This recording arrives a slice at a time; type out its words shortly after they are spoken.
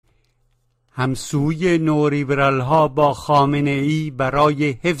همسویی نولیبرال ها با خامنه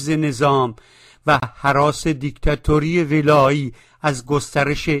برای حفظ نظام و هراس دیکتاتوری ولایی از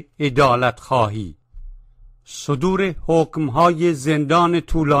گسترش عدالت خواهی. صدور حکم‌های زندان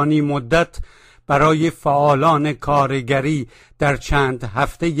طولانی مدت برای فعالان کارگری در چند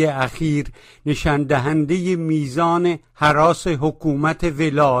هفته اخیر نشان دهنده میزان هراس حکومت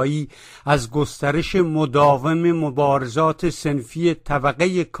ولایی از گسترش مداوم مبارزات صنفی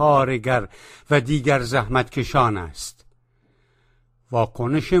طبقۀ کارگر و دیگر زحمتکشان است.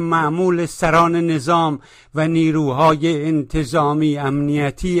 واکنش معمول سران نظام و نیروهای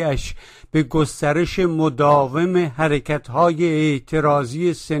انتظامی-امنیتی اش به گسترش مداوم حرکت‌های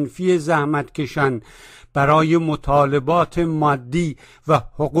اعتراضی صنفی زحمتکشان برای مطالبات مادی و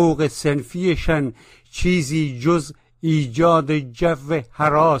حقوق صنفیشان چیزی جز ایجاد جو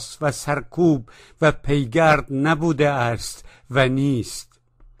هراس و سرکوب و پیگرد نبوده است و نیست.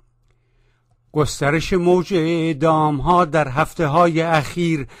 گسترش موج اعدام‌ها در هفته‌های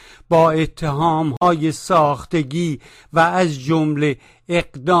اخیر با اتهام‌های ساختگی و از جمله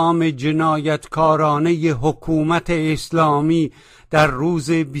اقدام جنایتکارانه حکومت اسلامی در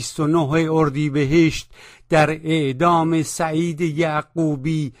روز 29 اردیبهشت در اعدام سعید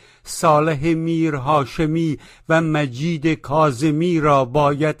یعقوبی، صالح میرهاشمی و مجید کاظمی را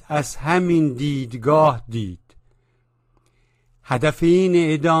باید از همین دیدگاه دید. هدف این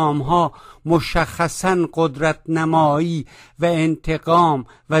اعدام‌ها مشخصاً قدرت نمایی و انتقام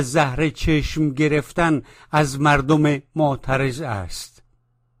و زهر چشم گرفتن از مردم معترض است.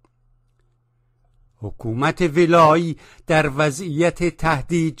 حکومت ولایی در وضعیت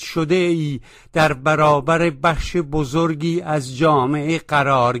تهدید شده ای در برابر بخش بزرگی از جامعه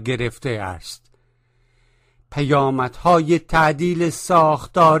قرار گرفته است. پیامدهای تعدیل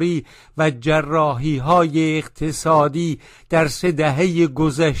ساختاری و جراحی‌های اقتصادی در 3 دهه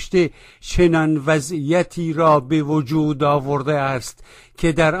گذشته چنان وضعیتی را به وجود آورده است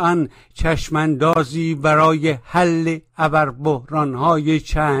که در آن چشماندازی برای حل ابربحران‌های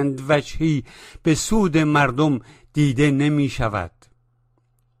چند وجهی به سود مردم دیده نمی شود.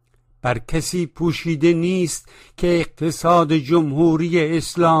 بر کسی پوشیده نیست که اقتصاد جمهوری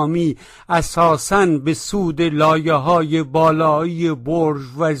اسلامی اساساً به سود لایه‌های بالایی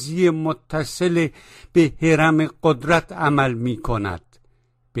بورژوازی متصل به هرم قدرت عمل می‌کند.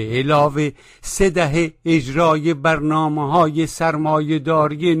 به علاوه 3 دهه اجرای برنامه‌های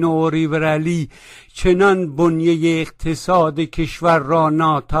سرمایه‌داری نولیبرالی چنان بنیه اقتصاد کشور را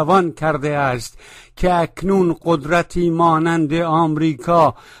ناتوان کرده است که اکنون قدرتی مانند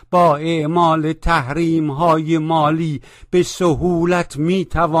آمریکا با اعمال تحریم‌های مالی به سهولت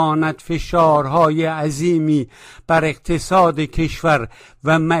می‌تواند فشارهای عظیمی بر اقتصاد کشور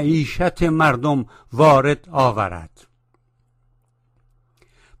و معیشت مردم وارد آورد.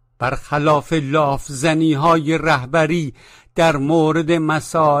 برخلاف لافزنی‌های رهبری در مورد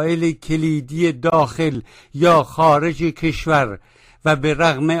مسائل کلیدی داخل یا خارج کشور و به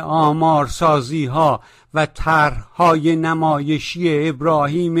رغم آمارسازی‌ها و طرح‌های نمایشی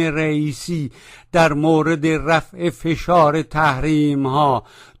ابراهیم رئیسی در مورد رفع فشار تحریم‌ها،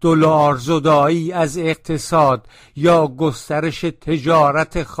 دلارزدایی از اقتصاد یا گسترش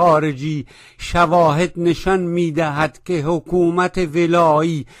تجارت خارجی، شواهد نشان می‌دهد که حکومت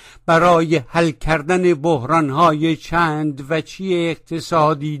ولایی برای حل کردن بحران‌های چند وجهی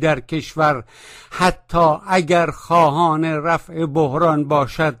اقتصادی در کشور، حتی اگر خواهان رفع بحران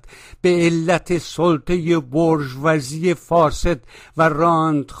باشد، به علت سلطه بورژوازی فاسد و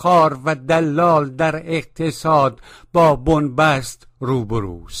راندخوار و دلال در اقتصاد با بنبست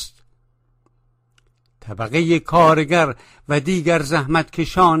روبروست. طبقه کارگر و دیگر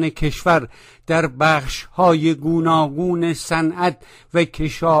زحمتکشان کشور در بخش‌های گوناگون صنعت و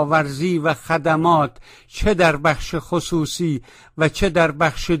کشاورزی و خدمات، چه در بخش خصوصی و چه در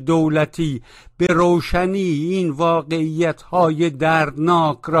بخش دولتی، به روشنی این واقعیت‌های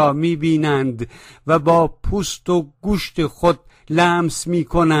دردناک را می‌بینند و با پوست و گوشت خود لمس می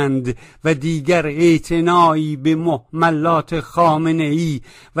کنند و دیگر اعتنایی به مهملات خامنه‌ای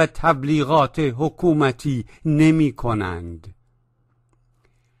و تبلیغات حکومتی نمی کنند.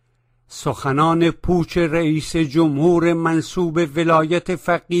 سخنان پوچ رئیس جمهور منسوب ولایت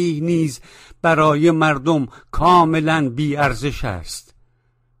فقیه نیز برای مردم کاملا بی ارزش است.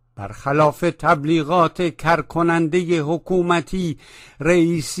 برخلاف تبلیغات کرکننده حکومتی،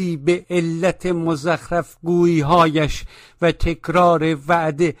 رئیسی به علت مزخرف گویی‌هایش و تکرار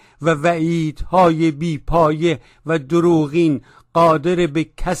وعده و وعیدهای بی‌پایه و دروغین قادر به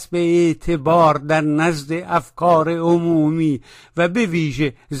کسب اعتبار در نزد افکار عمومی و به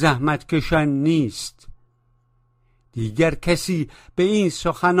ویژه زحمتکشان نیست. دیگر کسی به این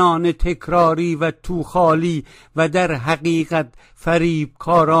سخنان تکراری و توخالی و در حقیقت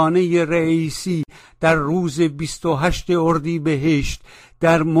فریبکارانه رئیسی در روز 28 اردیبهشت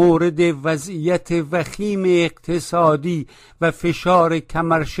در مورد وضعیت وخیم اقتصادی و فشار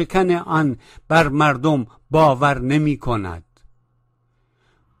کمرشکن آن بر مردم باور نمی کند.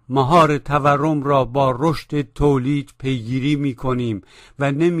 مهار تورم را با رشد تولید پیگیری می کنیم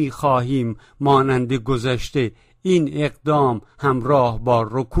و نمی خواهیم مانند گذشته این اقدام همراه با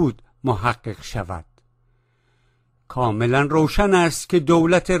رکود محقق شود. کاملا روشن است که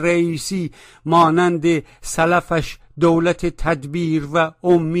دولت رئیسی مانند سلفش دولت تدبیر و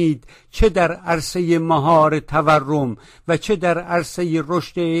امید چه در عرصه مهار تورم و چه در عرصه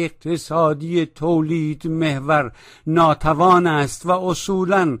رشد اقتصادی تولید محور ناتوان است و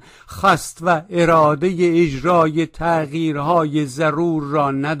اصولاً خواست و اراده اجرای تغییرهای ضرور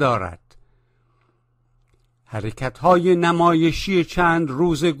را ندارد. حرکت‌های نمایشی چند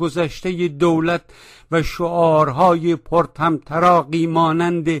روز گذشته دولت و شعارهای پرطمطراقی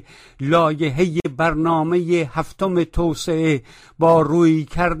مانند لایحه برنامه هفتم توسعه با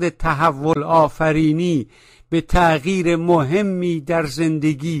رویکرد تحول آفرینی به تغییر مهمی در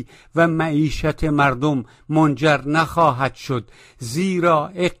زندگی و معیشت مردم منجر نخواهد شد، زیرا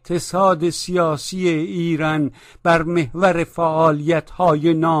اقتصاد سیاسی ایران بر محور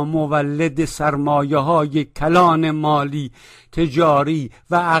فعالیت‌های نامولد سرمایه‌های کلان مالی، تجاری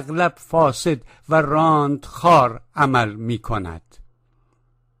و اغلب فاسد و راندخوار عمل می‌کند.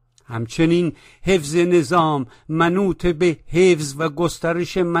 همچنین حفظ نظام منوط به حفظ و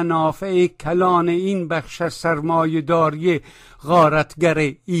گسترش منافع کلان این بخش از سرمایه‌داری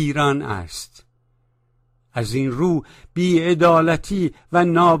غارتگر ایران است. از این رو بی‌عدالتی و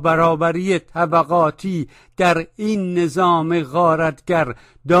نابرابری طبقاتی در این نظام غارتگر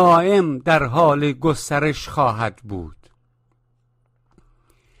دائم در حال گسترش خواهد بود.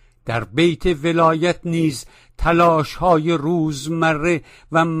 در بیت ولایت نیز تلاش‌های روزمره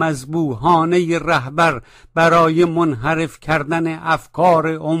و مذبوحانه رهبر برای منحرف کردن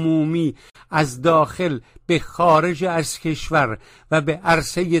افکار عمومی از داخل به خارج از کشور و به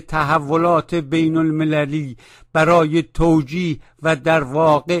عرصه تحولات بین المللی برای توجیه و در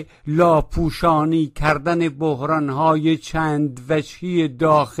واقع لاپوشانی کردن بحران‌های چند وجهی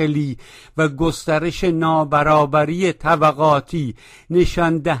داخلی و گسترش نابرابری طبقاتی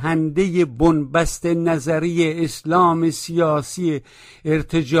نشان دهنده بنبست نظری اسلام سیاسی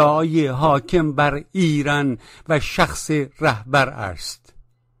ارتجاعی حاکم بر ایران و شخص رهبر است.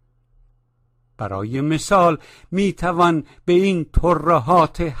 برای مثال میتوان به این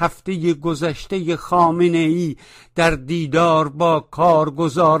ترهات هفته گذشته خامنه ای در دیدار با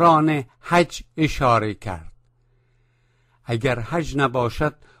کارگزاران حج اشاره کرد. اگر حج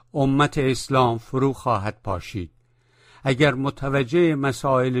نباشد امت اسلام فرو خواهد پاشید. اگر متوجه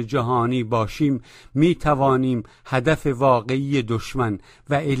مسائل جهانی باشیم میتوانیم هدف واقعی دشمن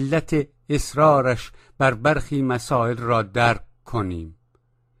و علت اصرارش بر برخی مسائل را درک کنیم.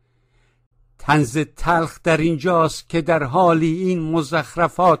 طنز تلخ در اینجاست که در حالی این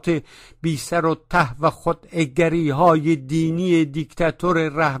مزخرفات بی سر و ته و خوداگری های دینی دیکتاتور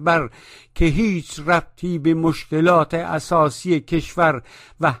رهبر که هیچ ربطی به مشکلات اساسی کشور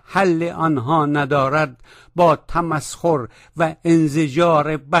و حل آنها ندارد، با تمسخر و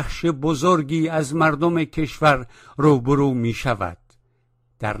انزجار بخش بزرگی از مردم کشور روبرو می شود.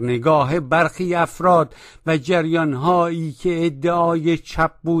 در نگاه برخی افراد و جریان‌هایی که ادعای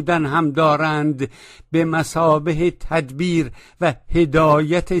چپ بودن هم دارند، به مثابه تدبیر و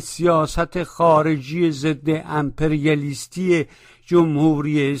هدایت سیاست خارجی ضد امپریالیستی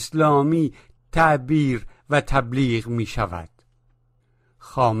جمهوری اسلامی تعبیر و تبلیغ می شود.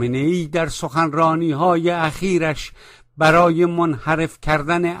 خامنه ای در سخنرانی‌های اخیرش برای منحرف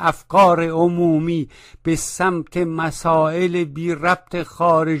کردن افکار عمومی به سمت مسائل بی ربط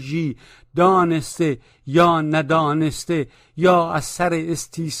خارجی، دانسته یا ندانسته یا از سر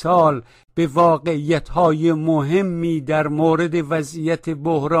استیصال به واقعیت‌های مهمی در مورد وضعیت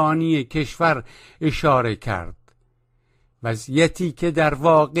بحرانی کشور اشاره کرد. وضعیتی که در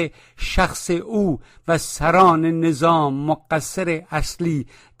واقع شخص او و سران نظام مقصر اصلی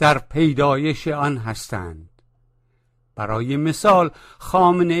در پیدایش آن هستند. برای مثال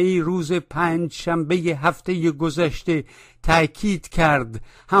خامنه ای روز پنجشنبه هفته گذشته تأکید کرد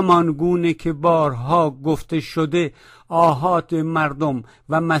همان گونه که بارها گفته شده آحاد مردم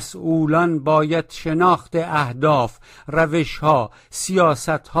و مسئولان باید شناخت اهداف، روشها،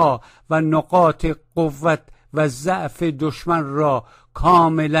 سیاستها و نقاط قوت و ضعف دشمن را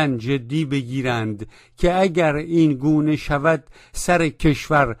کاملا جدی بگیرند که اگر این گونه شود سر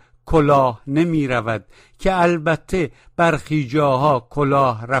کشور کلاه نمی رود که البته برخی جاها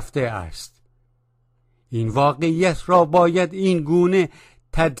کلاه رفته است. این واقعیت را باید این گونه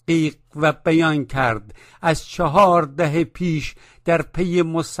تدقیق و بیان کرد: از 4 دهه پیش در پی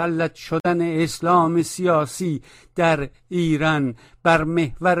مسلط شدن اسلام سیاسی در ایران بر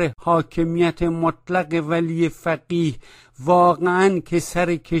محور حاکمیت مطلق ولی فقیه واقعاً که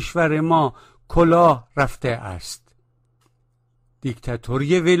سر کشور ما کلاه رفته است.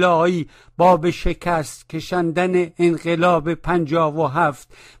 دیکتاتوری ولایی با به شکست کشاندن انقلاب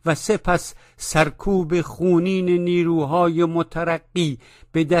 57 و سپس سرکوب خونین نیروهای مترقی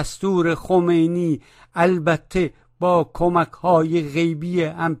به دستور خمینی، البته با کمک‌های غیبی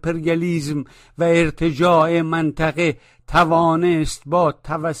امپریالیسم و ارتجاع منطقه، توانست با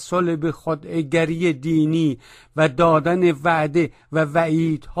توسل به خوداگری دینی و دادن وعده و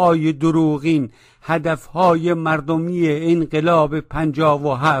وعیدهای دروغین هدفهای مردمی انقلاب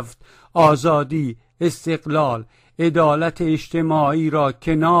 57 آزادی، استقلال، عدالت اجتماعی را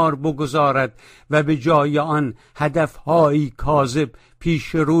کنار بگذارد و به جای آن هدفهایی کاذب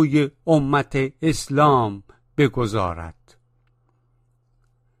پیش روی امت اسلام بگذارد.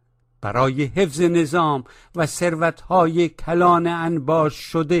 برای حفظ نظام و ثروت‌های کلان انباش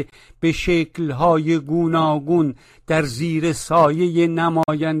شده به شکل‌های گوناگون در زیر سایه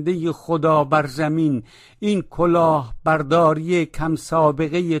نماینده خدا بر زمین، این کلاه برداری کم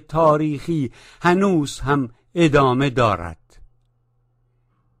سابقه تاریخی هنوز هم ادامه دارد.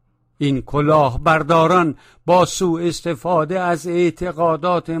 این کلاهبرداران با سوء استفاده از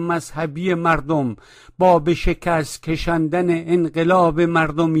اعتقادات مذهبی مردم، با به شکست کشاندن انقلاب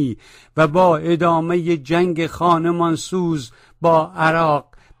مردمی و با ادامه جنگ خانمانسوز با عراق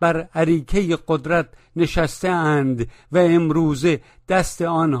بر اریکه قدرت نشسته اند و امروزه دست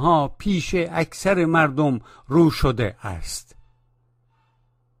آنها پیش اکثر مردم رو شده است.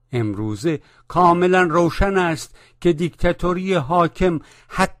 امروزه کاملا روشن است که دیکتاتوری حاکم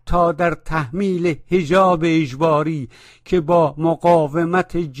حتی در تحمیل حجاب اجباری که با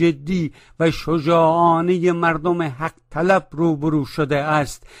مقاومت جدی و شجاعانه مردم حق طلب روبرو شده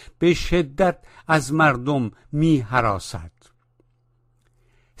است، به شدت از مردم می هراسد.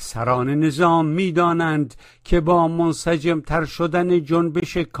 سران نظام می دانند که با منسجم تر شدن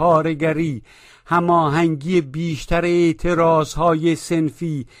جنبش کارگری، هماهنگی بیشتر اعتراضهای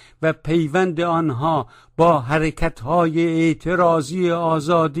صنفی و پیوند آنها با حرکتهای اعتراضی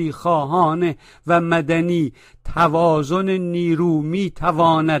آزادی خواهانه و مدنی، توازن نیرو می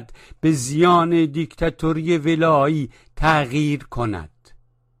تواند به زیان دیکتاتوری ولایی تغییر کند.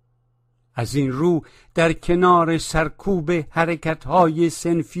 از این رو در کنار سرکوب حرکت‌های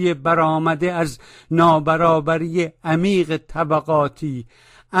صنفی برآمده از نابرابری عمیق طبقاتی،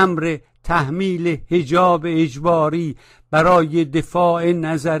 امر تحمیل حجاب اجباری برای دفاع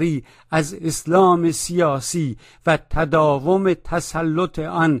نظری از اسلام سیاسی و تداوم تسلط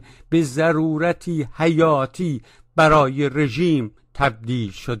آن به ضرورتی حیاتی برای رژیم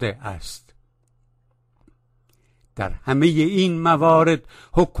تبدیل شده است. در همه این موارد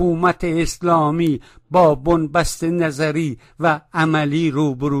حکومت اسلامی با بنبست نظری و عملی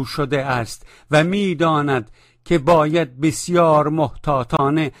روبرو شده است و می‌داند که باید بسیار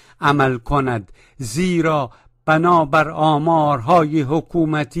محتاطانه عمل کند، زیرا بنابر آمارهای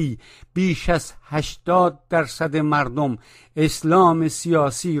حکومتی بیش از 80% مردم اسلام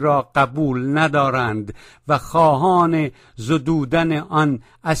سیاسی را قبول ندارند و خواهان زدودن آن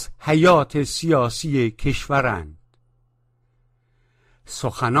از حیات سیاسی کشورند.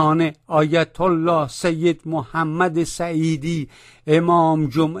 سخنان آیت الله سید محمد سعیدی، امام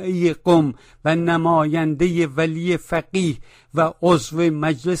جمعه قم و نماینده ولی فقیه و عضو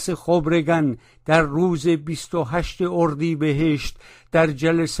مجلس خبرگان در روز 28 اردیبهشت در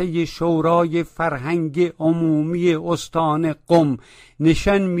جلسه شورای فرهنگ عمومی استان قم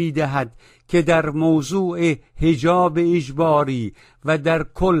نشان می‌دهد که در موضوع حجاب اجباری و در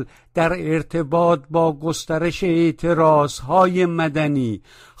کل در ارتباط با گسترش اعتراضهای مدنی،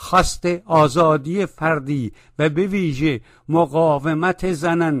 خواست آزادی فردی و به ویژه مقاومت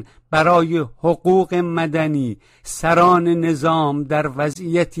زنان برای حقوق مدنی، سران نظام در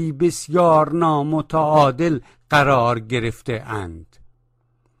وضعیتی بسیار نامتعادل قرار گرفته اند.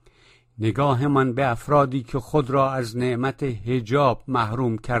 نگاهمان به افرادی که خود را از نعمت حجاب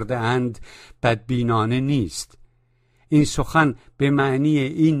محروم کرده اند بدبینانه نیست. این سخن به معنی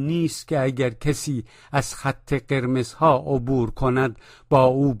این نیست که اگر کسی از خط قرمزها عبور کند با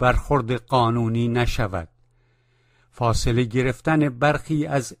او برخورد قانونی نشود. فاصله گرفتن برخی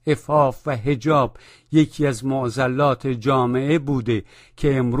از عفاف و حجاب یکی از معضلات جامعه بوده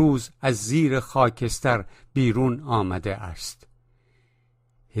که امروز از زیر خاکستر بیرون آمده است.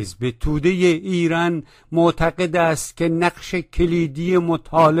 حزب توده ایران معتقد است که نقش کلیدی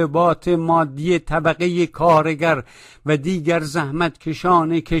مطالبات مادی طبقه کارگر و دیگر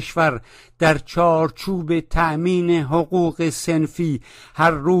زحمتکشان کشور در چارچوب تأمین حقوق صنفی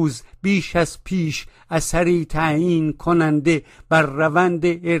هر روز بیش از پیش اثری تعیین کننده بر روند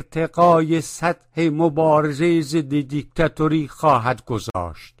ارتقای سطح مبارزه ضد دیکتاتوری خواهد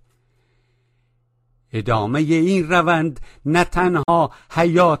گذاشت. ادامه این روند نه تنها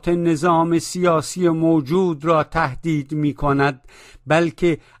حیات نظام سیاسی موجود را تهدید می کند،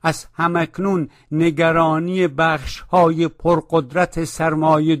 بلکه از همکنون نگرانی بخش‌های پرقدرت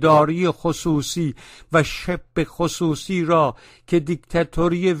سرمایه‌داری خصوصی و شبه خصوصی را که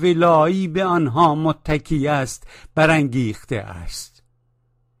دیکتاتوری ولایی به آنها متکی است برانگیخته است.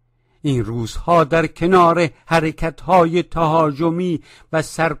 این روزها در کنار حرکت‌های تهاجمی و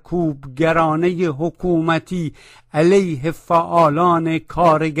سرکوبگرانه حکومتی علیه فعالان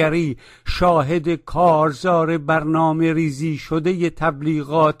کارگری شاهد کارزار برنامه ریزی شده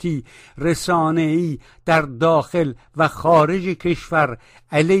تبلیغاتی رسانه‌ای در داخل و خارج کشور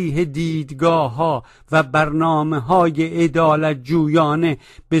علیه دیدگاه‌ها و برنامه‌های عدالت جویانه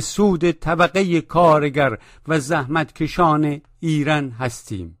به سود طبقه کارگر و زحمتکشان ایران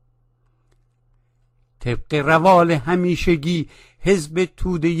هستیم. طبق روال همیشگی حزب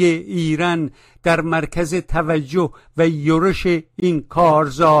توده ایران در مرکز توجه و یورش این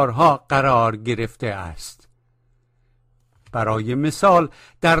کارزارها قرار گرفته است. برای مثال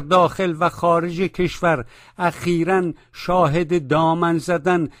در داخل و خارج کشور اخیراً شاهد دامن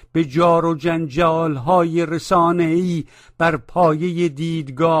زدن به جار و جنجال‌های رسانه‌ای بر پایه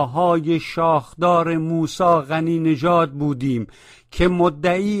دیدگاه‌های شاخدار موسی غنی نژاد بودیم که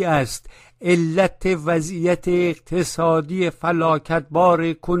مدعی است علت وضعیت اقتصادی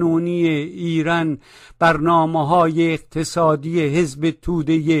فلاکتبار کنونی ایران برنامه‌های اقتصادی حزب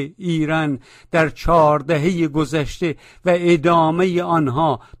توده ایران در 4 دهه گذشته و ادامه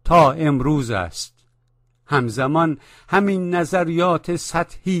آنها تا امروز است. همزمان همین نظریات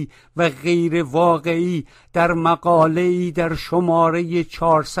سطحی و غیر واقعی در مقاله‌ای در شماره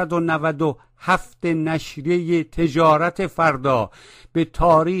 497 نشریه تجارت فردا به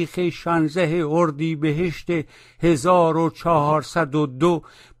تاریخ 16 اردیبهشت 1402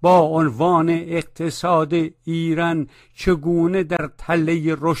 با عنوان اقتصاد ایران چگونه در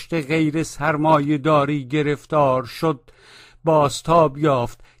تله رشد غیر سرمایه‌داری گرفتار شد بازتاب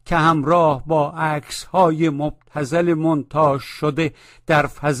یافت که همراه با عکس‌های مبتذل مونتاژ شده در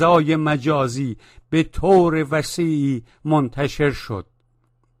فضای مجازی به طور وسیعی منتشر شد.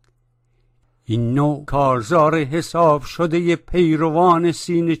 این نوع کارزار حساب شده پیروان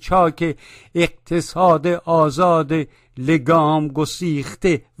سینه چاک اقتصاد آزاد لگام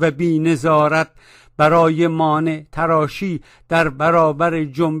گسیخته و بی نظارت برای مانع تراشی در برابر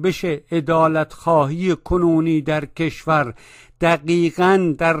جنبش عدالت خواهی کنونی در کشور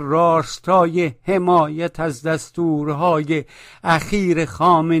دقیقاً در راستای حمایت از دستورهای اخیر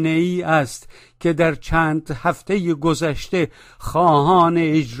خامنه ای است که در چند هفته گذشته خواهان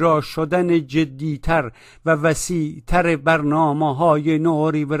اجرا شدن جدیتر و وسیعتر برنامه‌های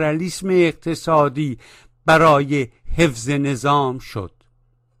نولیبرالیسم اقتصادی برای حفظ نظام شد.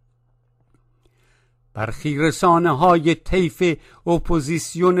 برخی رسانه‌های طیف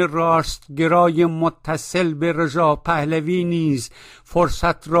اپوزیسیون راستگرای متصل به رضا پهلوی نیز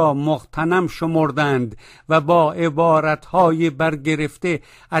فرصت را مغتنم شمردند و با عبارت‌های برگرفته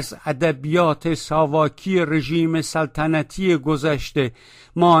از ادبیات ساواکی رژیم سلطنتی گذشته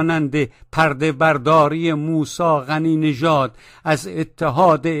مانند پرده برداری موسی غنی نژاد از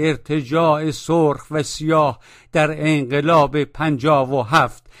اتحاد ارتجاع سرخ و سیاه در انقلاب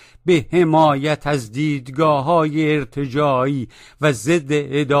 57 به حمایت از دیدگاه‌های ارتجاعی و ضد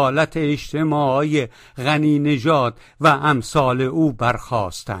عدالت اجتماعی غنی نژاد و امثال او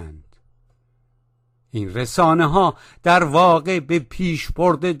برخاستند. این رسانه‌ها در واقع به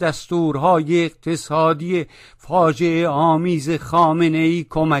پیشبرد دستورهای اقتصادی فاجعه آمیز خامنه‌ای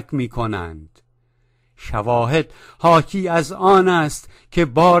کمک می‌کنند. شواهد حاکی از آن است که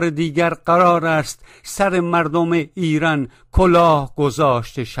بار دیگر قرار است سر مردم ایران کلاه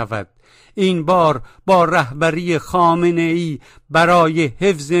گذاشته شود، این بار با رهبری خامنه‌ای برای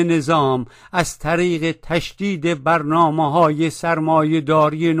حفظ نظام از طریق تشدید برنامه‌های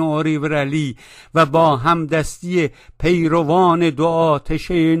سرمایه‌داری نولیبرالی و با همدستی پیروان دو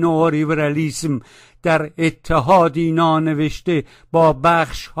آتشه نولیبرالیسم در اتحادی نانوشته با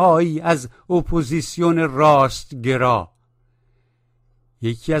بخش‌هایی از اپوزیسیون راستگرا.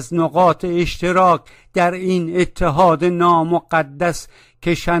 یکی از نقاط اشتراک در این اتحاد نامقدس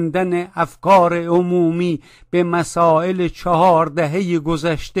کشاندن افکار عمومی به مسائل 4 دهه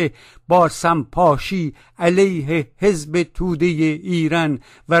گذشته با سمپاشی علیه حزب توده ایران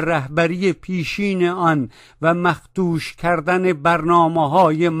و رهبری پیشین آن و مخدوش کردن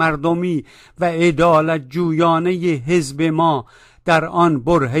برنامه‌های مردمی و عدالت جویانه حزب ما در آن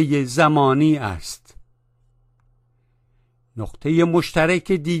برهه زمانی است. نقطه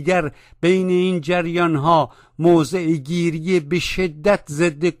مشترک دیگر بین این جریان‌ها موضع گیری به شدت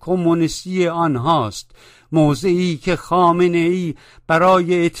ضد کمونیستی آنهاست، موضعی که خامنه‌ای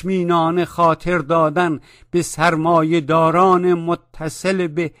برای اطمینان خاطر دادن به سرمایه‌داران متصل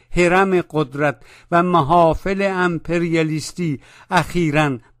به هرم قدرت و محافل امپریالیستی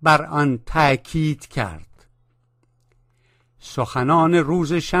اخیراً بر آن تأکید کرد. سخنان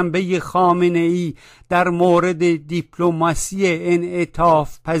روز شنبه خامنه‌ای در مورد دیپلماسی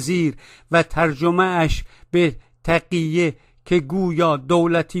انعطاف پذیر و ترجمه اش به تقیه که گویا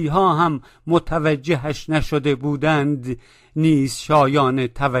دولتی ها هم متوجهش نشده بودند نیز شایان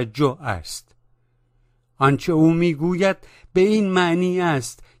توجه است. آنچه او میگوید به این معنی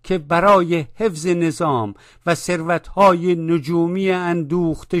است که برای حفظ نظام و ثروت‌های نجومی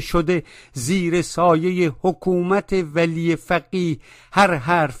اندوخته شده زیر سایه حکومت ولی فقیه هر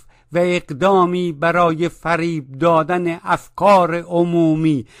حرف و اقدامی برای فریب دادن افکار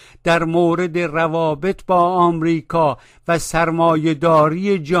عمومی در مورد روابط با آمریکا و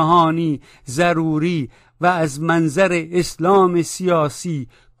سرمایه‌داری جهانی ضروری و از منظر اسلام سیاسی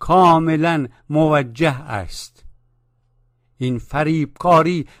کاملا موجه است. این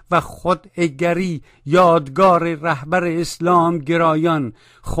فریبکاری و خوداگری یادگار رهبر اسلام گرایان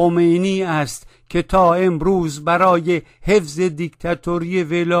خمینی است که تا امروز برای حفظ دیکتاتوری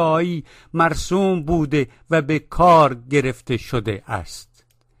ولایی مرسوم بوده و به کار گرفته شده است.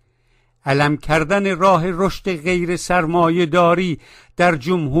 علم کردن راه رشد غیر سرمایه‌داری در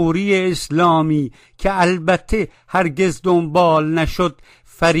جمهوری اسلامی که البته هرگز دنبال نشد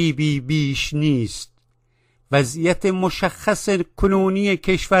فریبی بیش نیست. وضعیت مشخص کنونی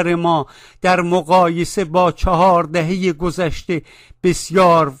کشور ما در مقایسه با 4 دهه گذشته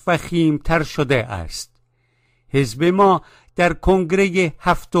بسیار وخیم‌تر شده است. حزب ما در کنگره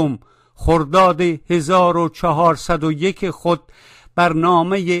 7 خرداد 1401 خود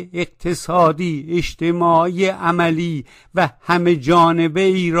برنامه اقتصادی، اجتماعی، عملی و همه جانبه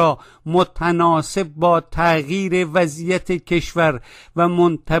ای را متناسب با تغییر وضعیت کشور و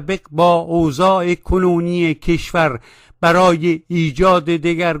منطبق با اوضاع کنونی کشور برای ایجاد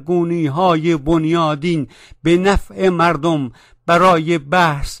دگرگونی‌های بنیادین به نفع مردم برای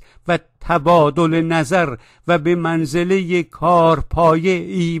بحث و تبادل نظر و به منزله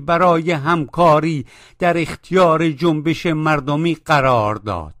کارپایه‌ای برای همکاری در اختیار جنبش مردمی قرار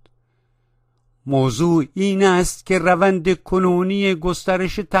داد. موضوع این است که روند کنونی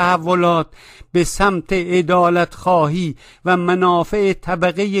گسترش تحولات به سمت عدالت خواهی و منافع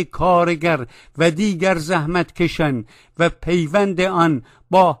طبقه کارگر و دیگر زحمتکشان و پیوند آن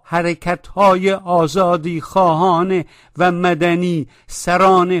با حرکت‌های آزادی خواهانه و مدنی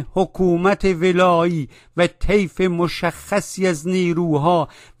سران حکومت ولایی و طیف مشخصی از نیروها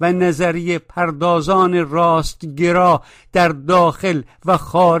و نظریه پردازان راستگرا در داخل و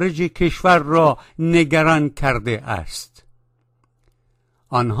خارج کشور را نگران کرده است.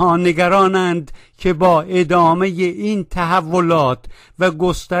 آنها نگرانند که با ادامه این تحولات و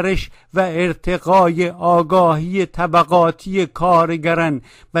گسترش و ارتقای آگاهی طبقاتی کارگران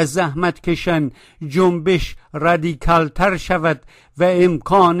و زحمتکشان جنبش رادیکالتر شود و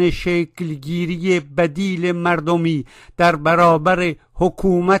امکان شکلگیری بدیل مردمی در برابر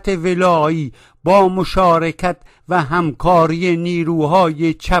حکومت ولایی با مشارکت و همکاری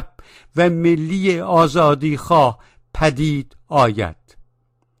نیروهای چپ و ملی آزادیخواه پدید آید.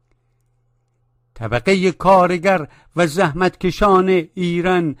 طبقه کارگر و زحمتکشان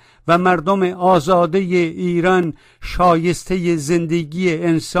ایران و مردم آزاده ایران شایسته زندگی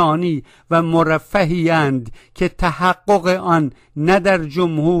انسانی و مرفهی اند که تحقق آن نه در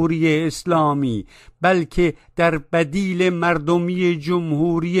جمهوری اسلامی بلکه در بدیل مردمی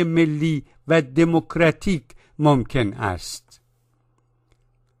جمهوری ملی و دموکراتیک ممکن است.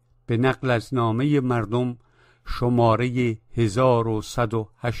 به نقل از نامه مردم شماره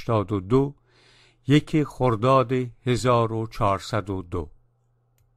 1182 1 خرداد 1402